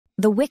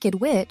The Wicked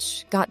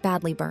Witch got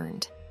badly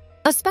burned.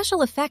 A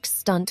special effects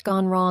stunt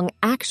gone wrong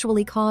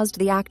actually caused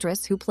the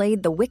actress who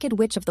played the Wicked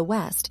Witch of the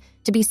West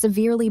to be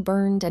severely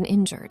burned and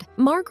injured.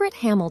 Margaret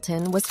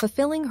Hamilton was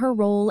fulfilling her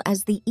role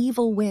as the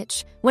evil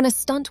witch when a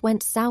stunt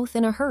went south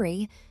in a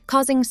hurry,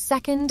 causing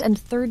second- and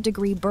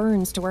third-degree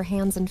burns to her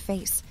hands and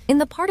face. In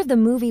the part of the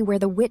movie where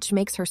the witch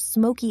makes her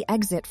smoky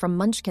exit from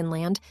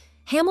Munchkinland,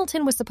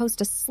 Hamilton was supposed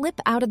to slip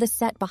out of the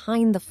set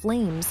behind the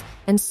flames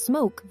and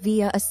smoke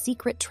via a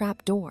secret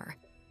trap door.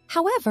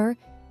 However,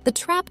 the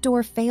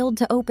trapdoor failed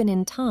to open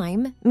in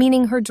time,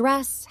 meaning her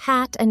dress,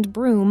 hat, and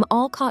broom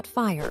all caught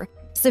fire,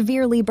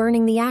 severely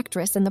burning the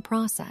actress in the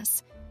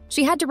process.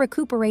 She had to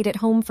recuperate at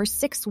home for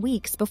 6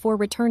 weeks before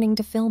returning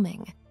to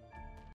filming.